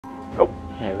Oh,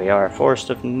 there we are, Forest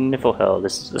of Niflhel.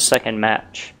 This is the second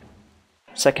map,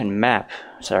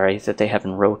 sorry, that they have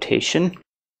in rotation.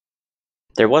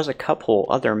 There was a couple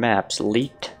other maps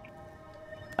leaked,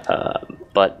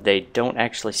 but they don't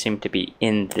actually seem to be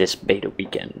in this beta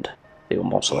weekend. They will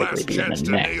most likely be in the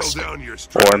next,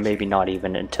 or maybe not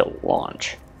even until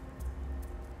launch.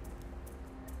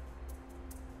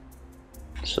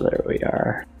 So there we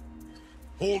are.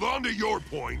 Hold on to your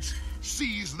points.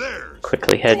 Seize theirs.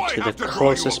 Quickly head to the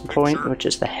closest point, which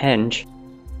is the henge.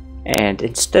 And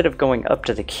instead of going up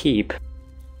to the keep,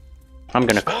 I'm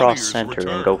going to cross center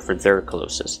and go for their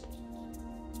closest.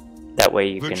 That way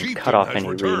you can cut off any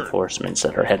reinforcements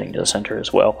that are heading to the center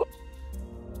as well.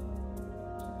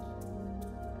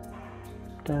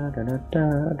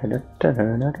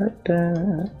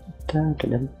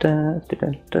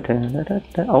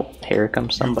 Oh, here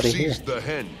comes somebody here.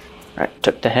 Alright,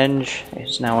 took the henge.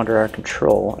 It's now under our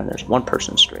control, and there's one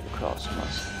person straight across from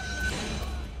us.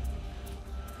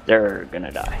 They're gonna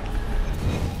die.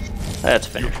 That's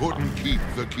finished. You couldn't keep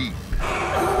the keep.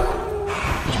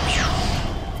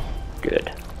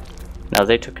 Good. Now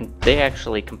they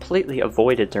actually completely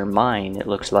avoided their mine, it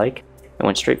looks like, and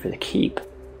went straight for the keep.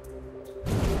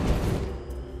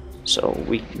 So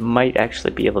we might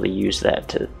actually be able to use that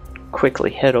to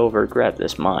quickly head over, grab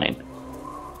this mine.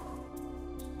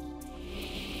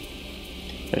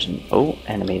 There's an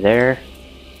enemy there.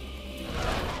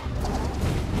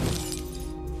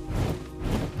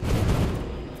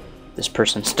 This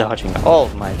person's dodging all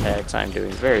of my attacks. I'm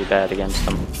doing very bad against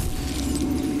them.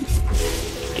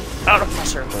 Get out of my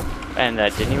circle! And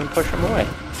that didn't even push him away.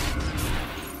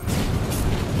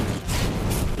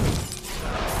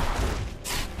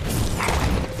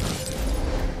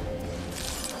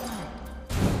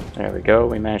 There we go,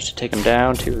 we managed to take him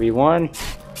down, 2v1.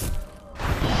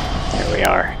 There we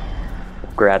are.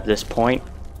 We'll grab this point,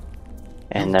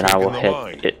 and then I will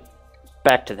head it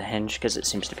back to the henge because it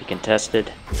seems to be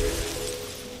contested.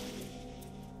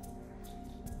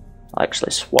 I'll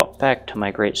actually swap back to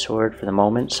my greatsword for the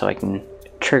moment so I can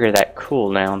trigger that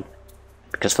cooldown,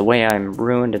 because the way I'm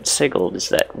ruined and sigled is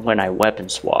that when I weapon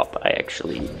swap, I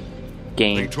actually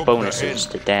gain bonuses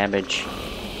to damage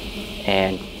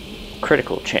and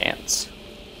critical chance,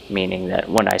 meaning that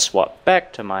when I swap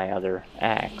back to my other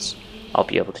axe, I'll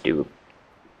be able to do a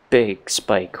big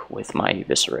spike with my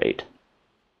eviscerate.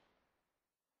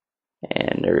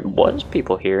 And there was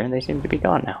people here, and they seem to be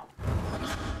gone now.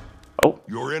 Oh,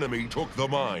 your enemy took the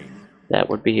mine. That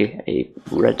would be a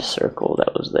red circle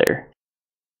that was there.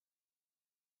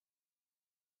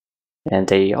 And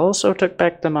they also took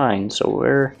back the mine, so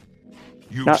we're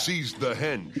not seized the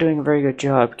henge. Doing a very good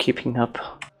job keeping up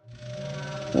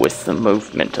with the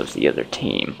movement of the other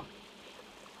team.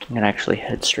 I'm gonna actually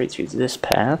head straight through this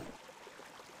path.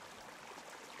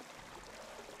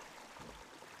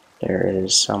 There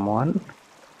is someone.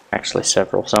 Actually,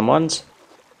 several someones.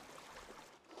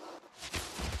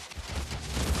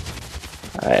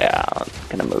 Yeah, I'm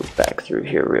gonna move back through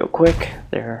here real quick.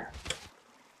 They're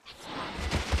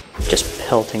just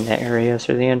pelting the area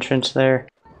through the entrance there.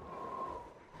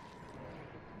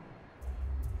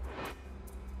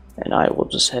 And I will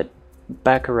just head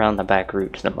back around the back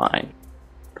route to the mine,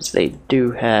 because they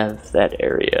do have that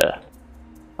area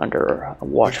under a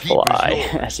watchful eye,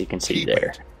 as you can see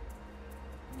there.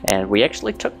 And we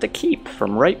actually took the keep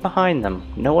from right behind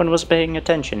them. No one was paying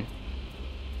attention.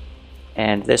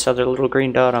 And this other little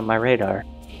green dot on my radar,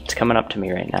 it's coming up to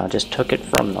me right now, just took it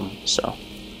from them, so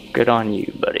good on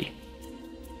you, buddy.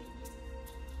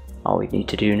 All we need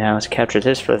to do now is capture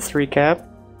this for the 3 cap.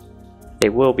 They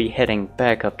will be heading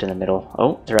back up to the middle.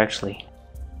 Oh, they're actually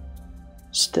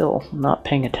still not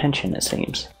paying attention, it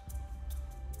seems.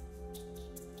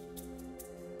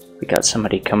 We got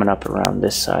somebody coming up around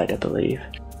this side, I believe.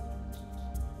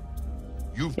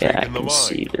 Yeah, I can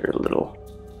see their little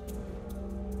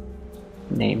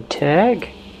name tag.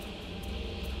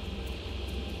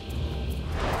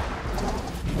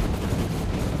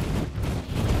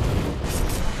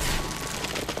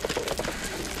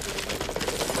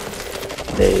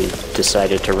 They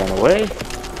decided to run away.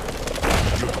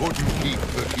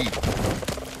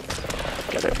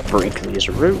 Gotta break these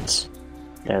roots.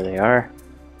 There they are.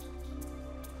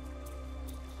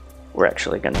 We're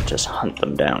actually gonna just hunt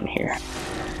them down here.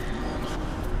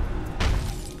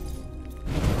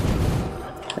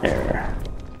 There.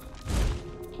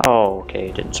 Oh,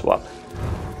 okay, didn't swap.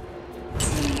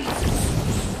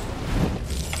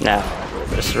 Now,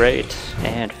 this rate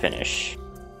and finish.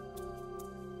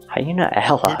 Hyena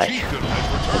ally,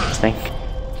 I think.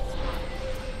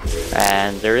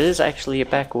 And there is actually a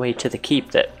back way to the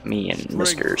keep that me and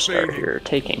Miskers are here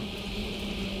taking.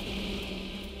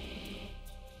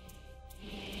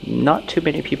 not too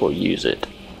many people use it,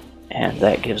 and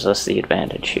that gives us the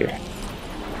advantage here.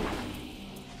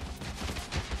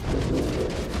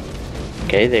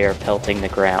 Okay, they are pelting the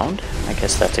ground. I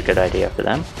guess that's a good idea for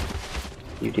them.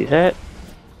 You do that.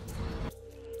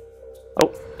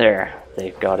 Oh, there.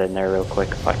 They've got in there real quick.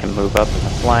 If I can move up in the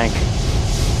flank.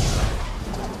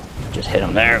 Just hit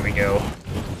them. There we go.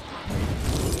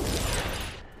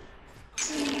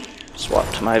 Swap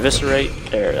to my eviscerate.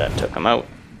 There, that took him out.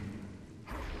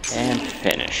 And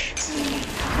finish.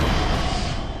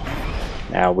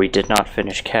 Now, we did not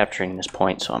finish capturing this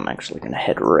point, so I'm actually going to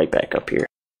head right back up here.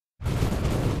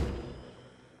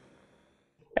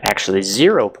 Actually,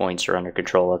 0 points are under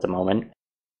control at the moment.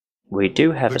 We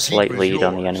do have a slight lead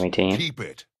on the enemy team. Keep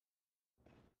it.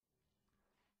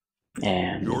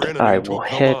 And I will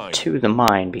head to the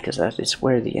mine because that is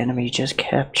where the enemy just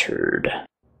captured.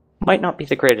 Might not be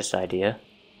the greatest idea,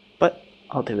 but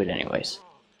I'll do it anyways.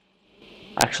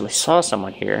 I actually saw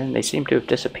someone here and they seem to have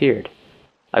disappeared.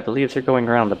 I believe they're going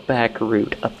around the back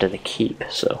route up to the keep,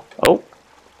 so... Oh!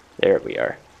 There we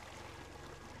are.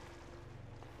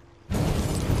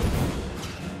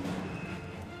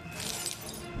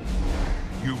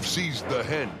 You've seized the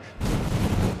henge.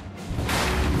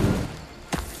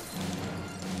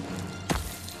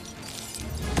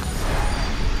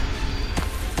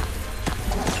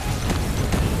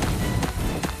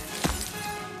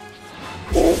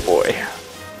 Oh boy.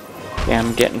 Yeah,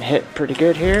 I'm getting hit pretty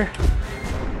good here.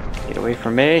 Get away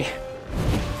from me.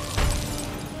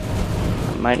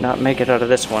 I might not make it out of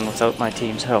this one without my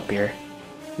team's help here.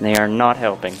 And they are not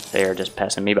helping. They are just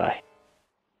passing me by.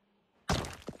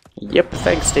 Yep,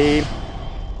 thanks team.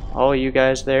 All you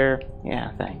guys there,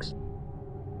 yeah, thanks.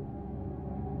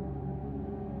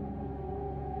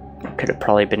 Could have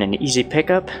probably been an easy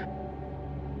pickup,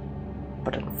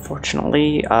 but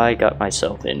unfortunately I got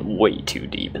myself in way too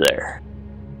deep there.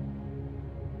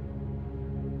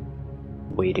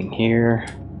 Waiting here.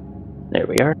 There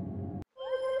we are.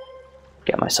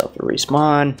 Got myself a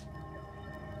respawn.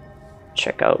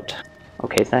 Check out.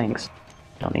 Okay, thanks.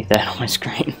 Don't need that on my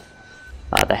screen.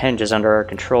 The henge is under our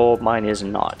control, mine is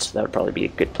not, so that would probably be a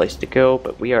good place to go,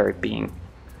 but we are being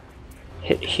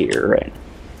hit here, right?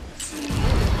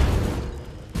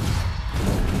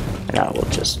 And I will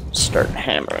just start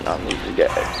hammering on these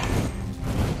guys.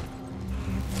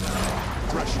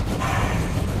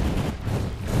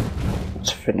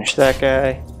 Let's finish that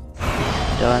guy.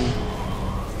 Done.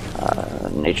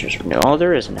 Nature's Renewal. Oh,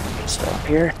 there is an enemy stop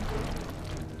here.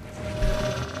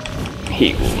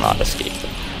 He will not escape them.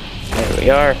 There we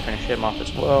are, finish him off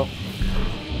as well.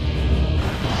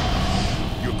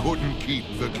 You couldn't keep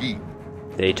the keep.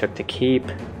 They took the keep,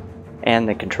 and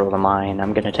they control the mine.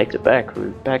 I'm gonna take the back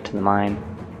route back to the mine.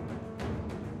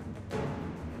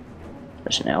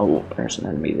 There's an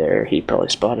enemy there. He probably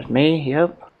spotted me,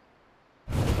 yep.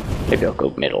 Maybe I'll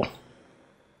go middle.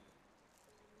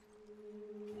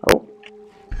 Oh.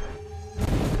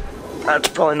 That's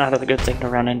probably not a good thing to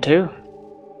run into.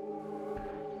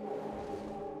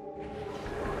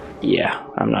 Yeah,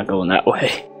 I'm not going that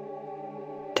way.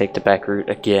 Take the back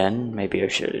route again. Maybe I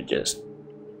should have just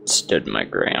stood my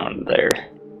ground there.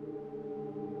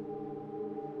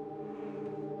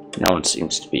 No one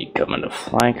seems to be coming to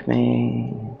flank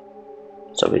me.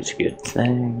 It's always a good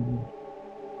thing.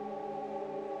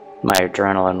 My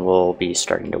adrenaline will be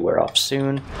starting to wear off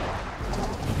soon.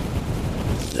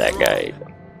 That guy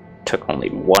took only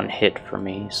 1 hit from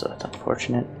me, so that's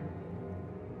unfortunate.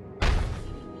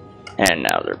 And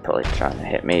now they're probably trying to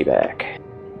hit me back.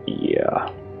 Yeah.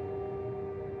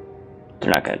 They're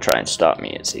not going to try and stop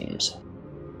me, it seems.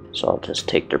 So I'll just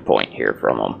take their point here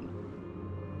from them.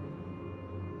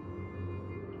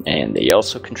 And they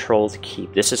also control the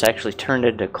keep. This has actually turned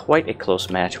into quite a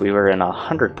close match. We were in a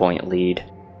 100-point lead.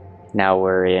 Now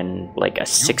we're in like a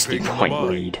 60-point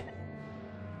lead.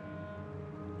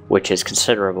 Which is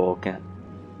considerable,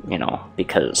 you know,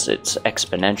 because it's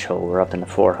exponential. We're up in the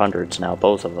 400s now,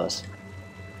 both of us.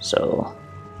 So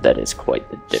that is quite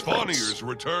the difference. Spawniers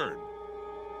return.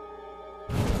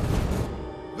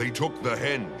 They took the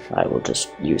henge. I will just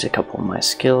use a couple of my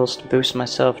skills to boost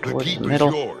myself towards the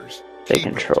middle. Yours. They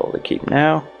control the keep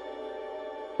now.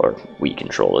 Or we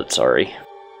control it, sorry.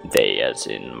 They as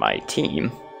in my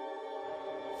team.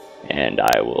 And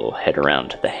I will head around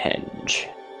to the henge.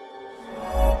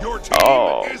 Your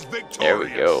team is victorious. There we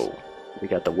go. We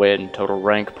got the win, total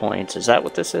rank points. Is that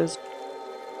what this is?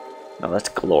 No, that's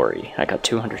glory. I got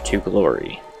 202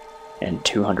 glory. And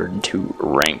 202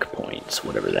 rank points,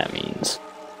 whatever that means.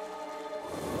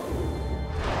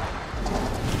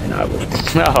 And I will...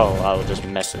 Oh, I will just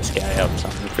mess this guy up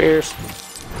something fierce.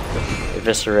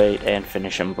 eviscerate and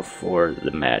finish him before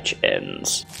the match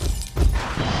ends.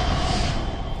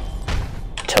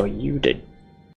 Tell you to